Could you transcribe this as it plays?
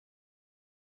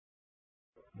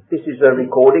This is a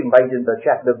recording made in the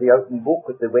chapel of the Open Book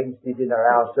at the Wednesday dinner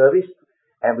hour service,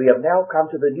 and we have now come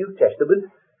to the New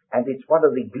Testament, and it's one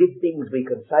of the glib things we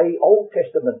can say. Old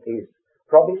Testament is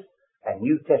promise, and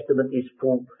New Testament is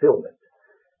fulfillment.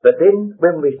 But then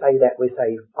when we say that, we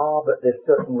say, but there's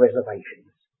certain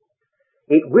reservations.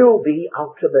 It will be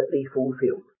ultimately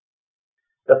fulfilled.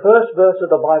 The first verse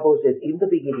of the Bible says, in the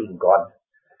beginning, God.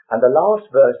 And the last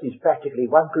verse is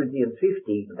practically 1 Corinthians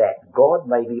 15, that God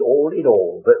may be all in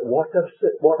all. But what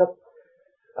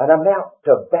an amount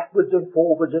of backwards and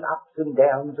forwards and ups and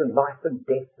downs and life and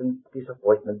death and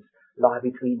disappointments lie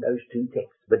between those two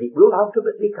texts. But it will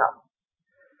ultimately come.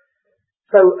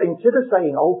 So instead of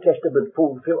saying Old Testament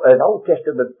promise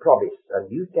and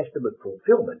New Testament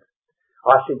fulfillment,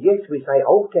 I suggest we say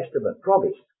Old Testament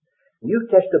promise,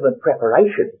 New Testament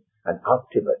preparation, and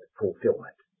ultimate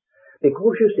fulfillment.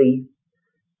 Because you see,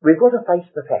 we've got to face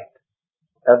the fact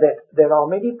that there are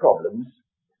many problems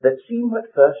that seem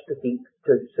at first to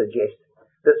suggest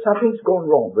that something's gone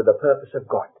wrong with the purpose of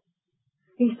God.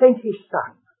 He sent his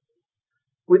Son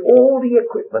with all the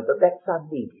equipment that Son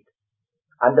needed,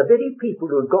 and the very people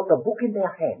who had got the book in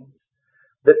their hands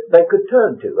that they could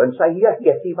turn to and say, yes,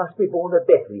 he must be born at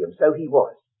Bethlehem. So he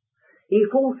was. He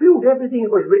fulfilled everything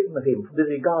that was written of him with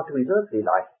regard to his earthly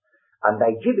life, and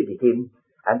they gibbeted him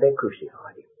and they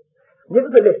crucified him.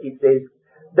 Nevertheless, it says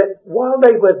that while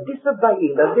they were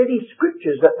disobeying the very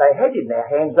scriptures that they had in their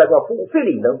hands, they were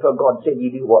fulfilling them, for God said he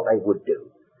knew what they would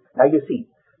do. Now you see,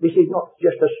 this is not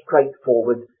just a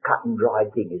straightforward, cut and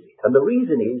dried thing, is it? And the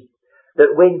reason is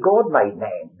that when God made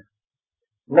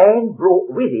man brought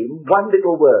with him one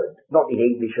little word, not in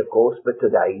English of course, but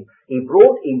today, he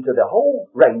brought into the whole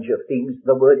range of things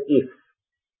the word if.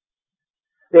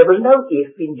 There was no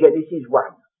if in Genesis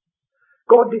 1.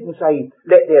 God didn't say,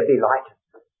 let there be light,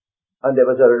 and there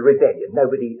was a rebellion.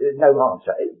 No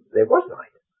answer. There was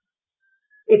light.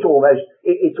 It's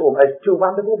almost too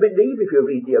wonderful to believe if you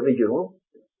read the original.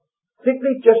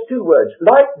 Simply just two words,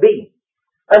 light be,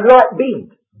 and light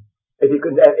beamed. If you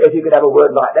could have a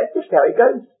word like that, just how it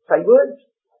goes. Same words.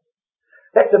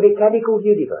 That's a mechanical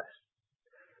universe.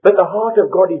 But the heart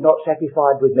of God is not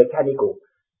satisfied with mechanical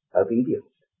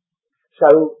obedience.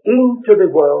 So into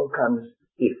the world comes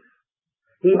if.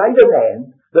 He made a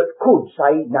man that could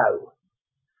say no.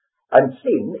 And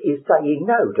sin is saying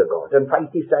no to God, and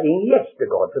faith is saying yes to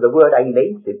God. For the word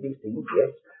amen simply means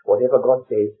yes. Whatever God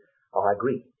says, I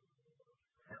agree.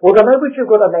 Well, the moment you've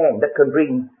got a man that can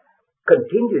bring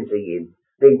contingency in,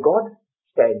 then God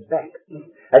stands back.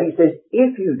 And he says,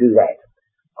 if you do that,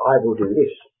 I will do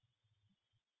this.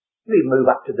 We move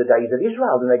up to the days of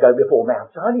Israel, and they go before Mount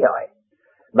Sinai.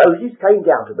 Moses came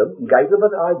down to them and gave them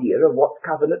an idea of what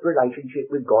covenant relationship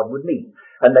with God would mean.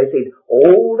 And they said,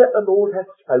 all that the Lord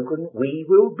hath spoken, we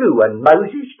will do. And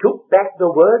Moses took back the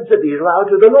words of Israel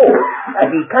to the Lord.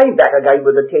 And he came back again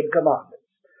with the 10 Commandments.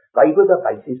 They were the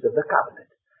basis of the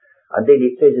covenant. And then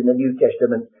it says in the New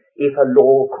Testament, if a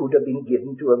law could have been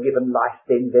given to have given life,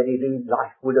 then verily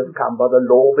life would have come by the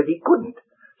law, but it couldn't.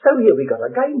 So here we got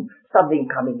again something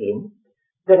coming in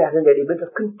that has an element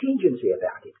of contingency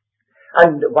about it.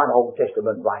 And one Old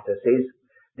Testament writer says,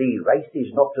 the race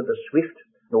is not to the swift,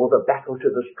 nor the battle to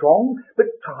the strong, but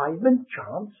time and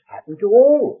chance happen to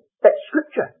all. That's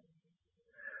Scripture.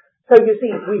 So you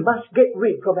see, we must get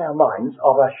rid from our minds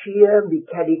of a sheer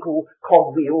mechanical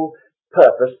cogwheel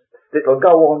purpose that will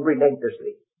go on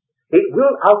relentlessly. It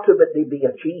will ultimately be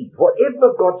achieved,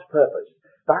 whatever God's purpose,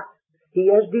 but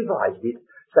he has devised it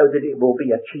so that it will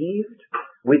be achieved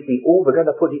with we're going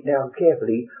to put it now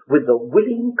carefully, with the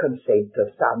willing consent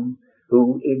of some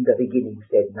who in the beginning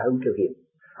said no to him,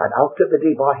 and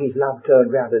ultimately by his love turned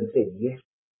round and said yes.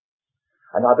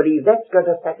 And I believe that's going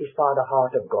to satisfy the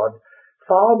heart of God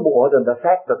far more than the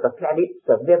fact that the planets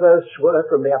have never swerved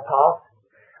from their path,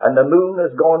 and the moon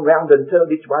has gone round and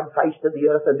turned its one face to the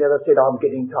earth and never said, I'm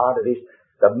getting tired of this.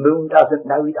 The moon doesn't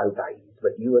know it obeys,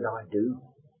 but you and I do,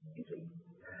 you see.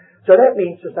 So that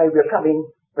means to say we're coming,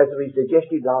 as we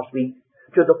suggested last week,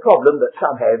 to the problem that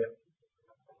some have,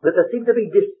 that there seems to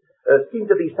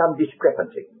be some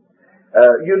discrepancy.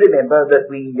 You remember that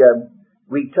we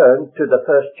turned to the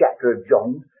first chapter of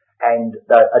John, and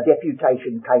a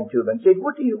deputation came to him and said,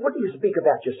 What do you speak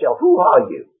about yourself? Who are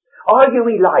you? Are you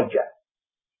Elijah?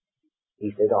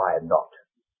 He said, I am not.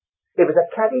 It was a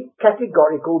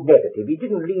categorical negative. He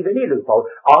didn't leave any loophole.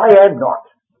 I am not.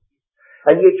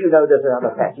 And yet you know there's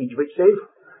another passage which says,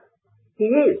 he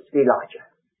is Elijah.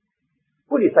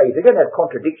 Well, you say, if you're going to have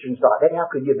contradictions like that, how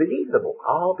can you believe them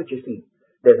all? But you see,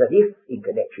 there's an if in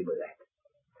connection with that.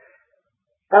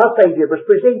 Our Saviour was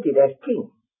presented as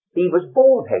king. He was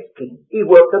born as king. He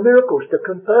worked the miracles to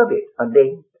confirm it. And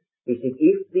then he said,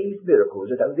 if these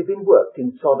miracles had only been worked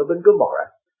in Sodom and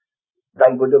Gomorrah,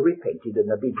 they would have repented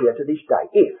and have been here to this day.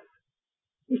 If.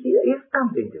 You see, the if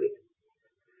comes into it.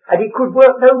 And he could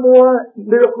work no more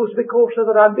miracles because of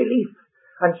their unbelief.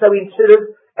 And so instead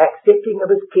of accepting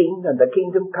him as king and the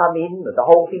kingdom come in and the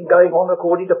whole thing going on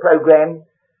according to program,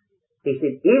 he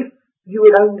said, if you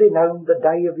had only known the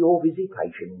day of your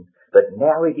visitation, but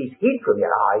now it is hid from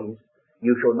your eyes,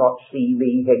 you shall not see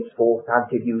me henceforth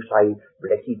until you say,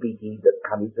 blessed be he that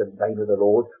cometh in the name of the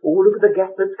Lord. Oh, look at the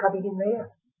gap that's coming in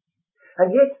there. And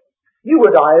yet, you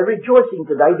and I are rejoicing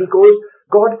today because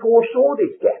God foresaw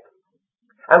this gap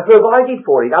and provided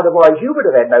for it. Otherwise, you would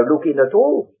have had no look in at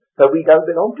all. So we don't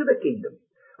belong to the kingdom.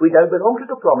 We don't belong to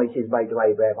the promises made to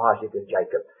Abraham, Isaac and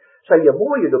Jacob. So the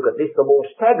more you look at this, the more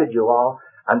staggered you are,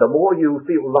 and the more you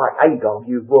feel like Agag,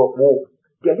 you've walked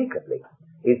delicately,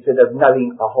 instead of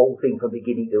knowing the whole thing from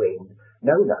beginning to end.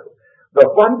 No. The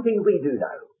one thing we do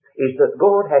know is that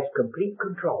God has complete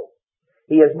control.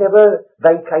 He has never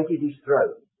vacated his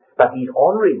throne, but he's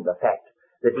honouring the fact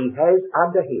that he has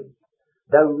under him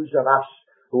those of us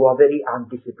who are very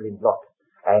undisciplined lot.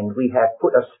 And we have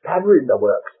put a spanner in the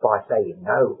works by saying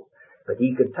no. But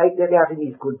he can take that out in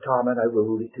his good time and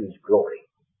overrule it to his glory.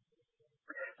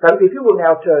 So if you will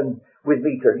now turn with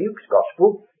me to Luke's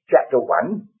Gospel, chapter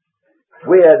 1,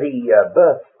 where the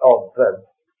birth of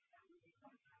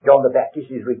John the Baptist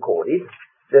is recorded.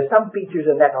 There's some features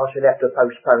in that I shall have to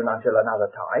postpone until another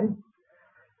time.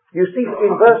 You see,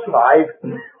 in verse 5,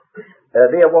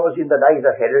 there was in the days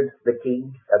of Herod, the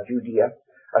king of Judea,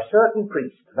 a certain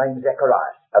priest named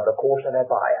Zacharias of the course of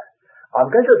Abiah. I'm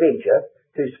going to venture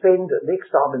to spend next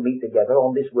time we meet together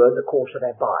on this word, the course of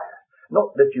Abiah.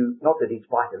 Not that it's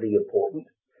vitally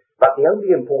important, but the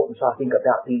only importance I think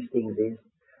about these things is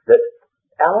that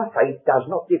our faith does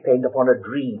not depend upon a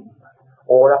dream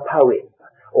or a poem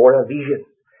or a vision.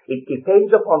 It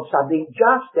depends upon something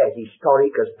just as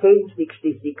historic as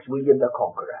 1066 William the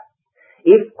Conqueror.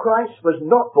 If Christ was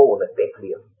not born at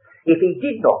Bethlehem, if he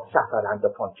did not suffer under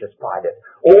Pontius Pilate,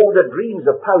 all the dreams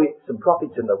of poets and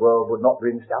prophets in the world would not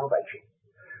bring salvation.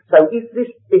 So if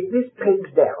this pegs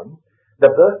down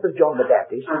the birth of John the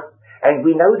Baptist, and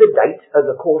we know the date of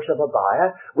the course of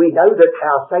Abiah, we know that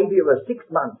our Saviour was 6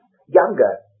 months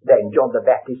younger than John the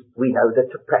Baptist, we know that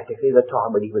practically the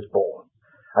time when he was born.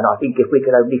 And I think if we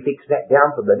could only fix that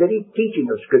down from the very teaching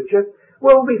of Scripture,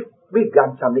 well, we've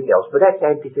done something else, but that's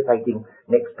anticipating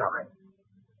next time.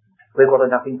 We've got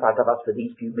enough in front of us for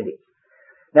these few minutes.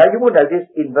 Now you will notice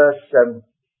in verse 13,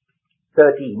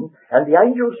 and the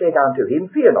angel said unto him,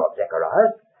 Fear not,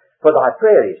 Zacharias, for thy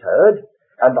prayer is heard,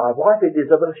 and thy wife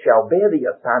Elizabeth shall bear thee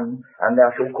a son, and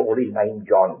thou shalt call his name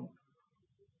John.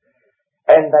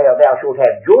 And thou shalt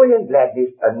have joy and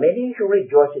gladness, and many shall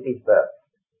rejoice at his birth.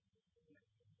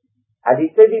 And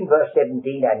it says in verse 17,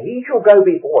 and he shall go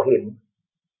before him,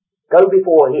 that's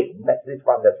this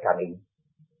one that's coming,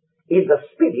 in the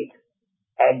spirit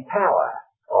and power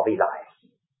of Elias.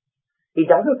 He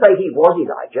doesn't say he was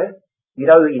Elijah. You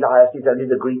know, Elias is only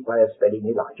the Greek way of spelling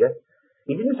Elijah.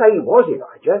 He didn't say he was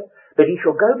Elijah, but he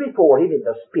shall go before him in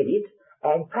the spirit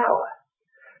and power.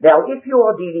 Now, if you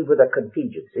are dealing with a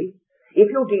contingency,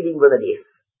 if you're dealing with an if,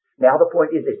 now the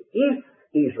point is this, if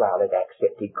Israel had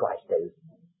accepted Christ as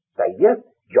Saviour,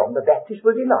 John the Baptist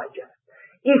was Elijah.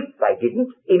 If they didn't,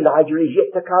 Elijah is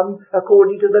yet to come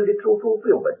according to the literal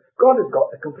fulfillment. God has got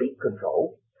the complete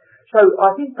control. So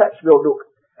I think perhaps we'll look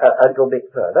a little bit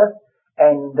further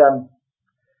and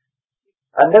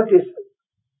notice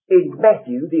in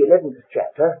Matthew, the 11th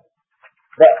chapter,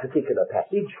 that particular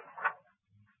passage,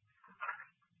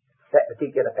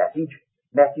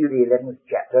 Matthew the 11th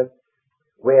chapter,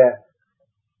 where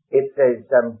it says,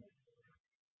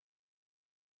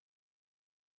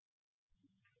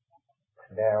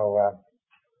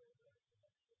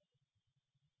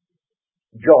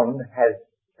 John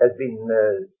has been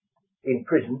in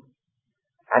prison,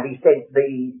 and he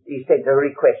sent a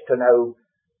request to know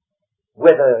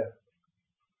whether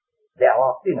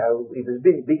he was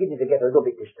beginning to get a little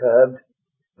bit disturbed.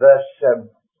 Verse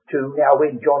 2, now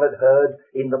when John had heard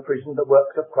in the prison the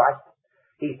works of Christ,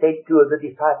 he sent two of the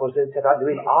disciples and said unto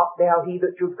him, Art thou he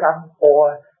that should come,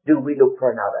 or do we look for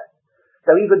another?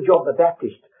 So even John the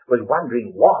Baptist was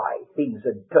wondering why things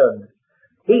had turned.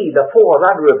 He, the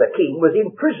forerunner of the king, was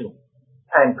in prison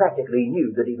and practically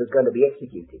knew that he was going to be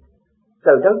executed.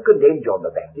 So don't condemn John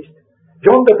the Baptist.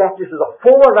 John the Baptist was a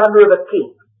forerunner of a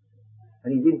king,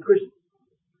 and he's in prison.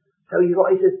 So he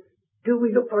says, do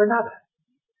we look for another?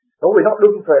 No, we're not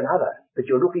looking for another, but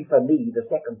you're looking for me the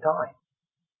second time,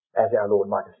 as our Lord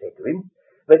might have said to him.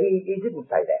 But he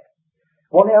didn't say that.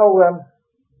 Well now,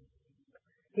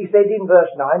 he said in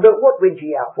verse 9, but what went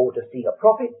ye out for to see a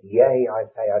prophet? Yea, I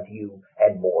say unto you,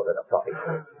 and more than a prophet.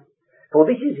 For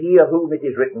this is he of whom it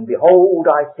is written,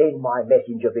 behold, I send my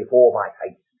messenger before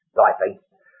thy face,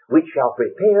 which shall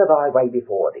prepare thy way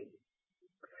before thee.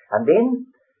 And then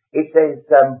it says,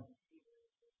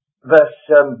 verse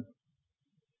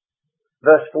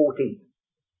 14,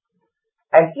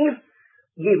 and if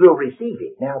ye will receive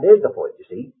it, now there's the point, you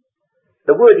see,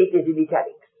 the word it is in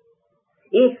italics.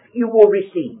 If you will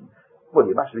receive, well,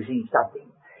 you must receive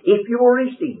something. If you will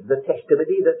receive the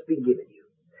testimony that's been given you,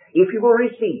 if you will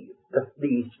receive the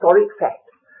historic fact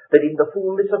that in the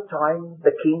fullness of time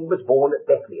the king was born at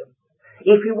Bethlehem,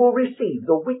 if you will receive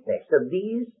the witness of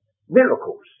these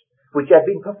miracles which have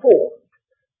been performed,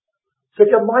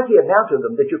 such a mighty amount of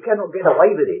them that you cannot get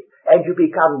away with it, and you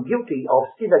become guilty of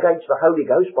sin against the Holy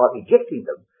Ghost by rejecting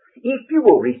them, if you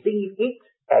will receive it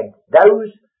and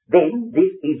those, then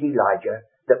this is Elijah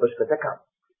that was for to come.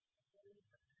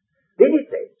 Then it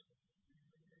says,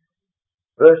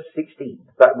 verse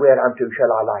 16, but whereunto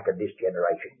shall I liken this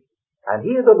generation? And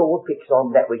here the Lord picks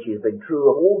on that which has been true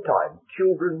of all time,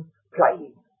 children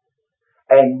playing.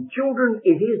 And children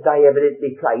in his day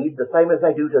evidently played the same as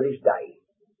they do to this day.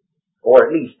 Or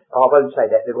at least, I won't say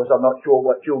that because I'm not sure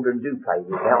what children do play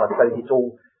with now. I suppose it's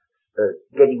all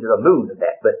getting to the moon and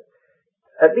that, but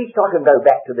at least I can go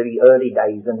back to the early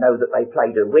days and know that they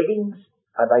played at weddings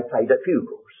and they played at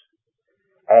funerals.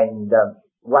 And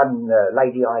one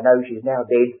lady I know, she's now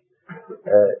dead,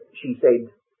 she said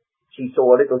she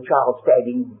saw a little child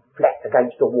standing flat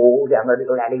against the wall down a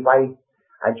little alleyway,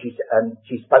 and she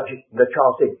spoke, the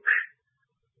child said,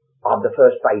 I'm the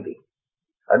first baby.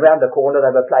 And round the corner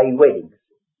they were playing weddings.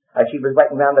 And she was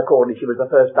waiting round the corner, she was the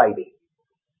first baby.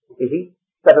 You see?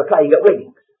 They were playing at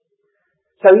weddings.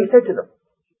 So he said to them,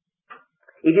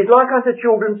 it is like unto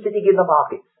children sitting in the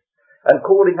markets and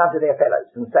calling unto their fellows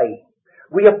and saying,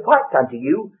 we have piped unto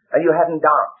you and you haven't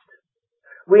danced.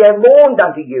 We have mourned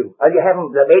unto you and you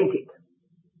haven't lamented.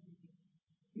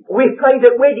 We've played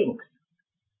at weddings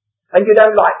and you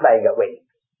don't like playing at weddings.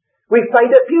 We've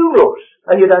played at funerals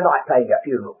and you don't like playing at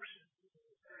funerals.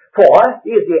 For,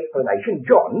 here's the explanation,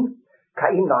 John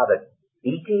came neither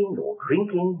eating nor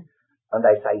drinking, and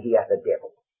they say he hath a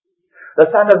devil.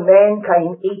 The Son of Man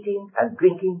came eating and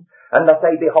drinking, and they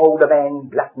say, behold, a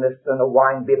man gluttonous and a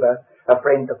wine bibber, a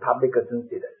friend of publicans and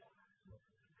sinners.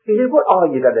 He said, what are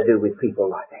you going to do with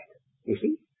people like that? You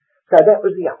see? So that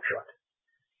was the upshot.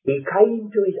 He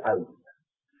came to his own,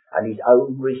 and his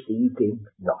own received him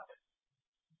not.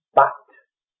 But,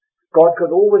 God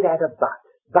can always add a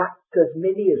but as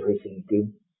many as received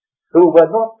him, who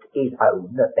were not his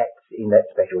own, that's in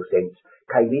that special sense,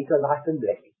 came into life and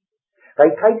blessing.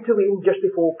 They came to him just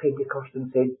before Pentecost and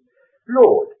said,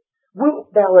 Lord,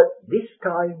 wilt thou at this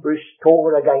time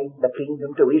restore again the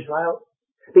kingdom to Israel?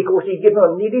 Because he'd given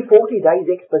them nearly 40 days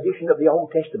exposition of the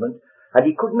Old Testament, and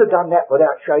he couldn't have done that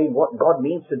without showing what God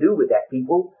means to do with that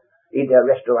people in their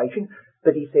restoration.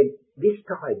 But he said, this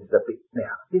time's the bit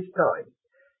now, this time.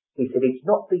 He said, it's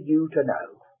not for you to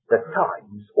know the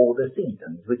times or the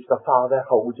seasons which the Father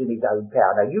holds in his own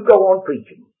power. Now you go on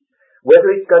preaching.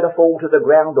 Whether it's going to fall to the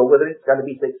ground or whether it's going to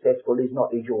be successful is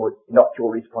not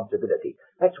your responsibility.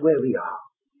 That's where we are.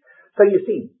 So you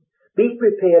see, be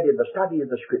prepared in the study of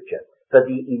the Scripture for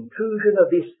the intrusion of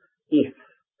this if.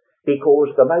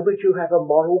 Because the moment you have a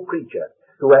moral creature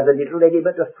who has a little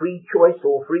element of free choice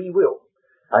or free will,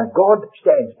 and God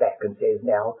stands back and says,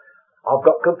 now, I've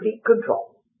got complete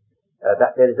control.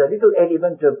 That there is a little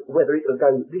element of whether it will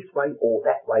go this way or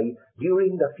that way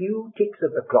during the few ticks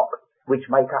of the clock which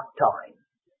make up time.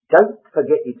 Don't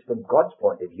forget it's from God's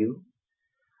point of view.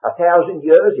 1,000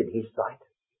 years in his sight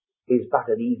is but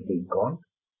an evening gone.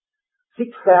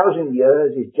 6,000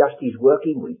 years is just his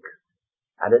working week.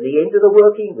 And at the end of the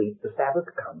working week, the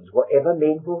Sabbath comes, whatever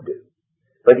men will do.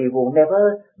 But he will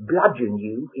never bludgeon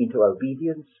you into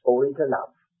obedience or into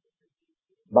love.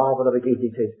 Marvel of it is,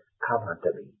 he says, come unto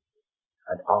me,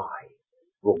 and I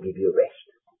will give you rest.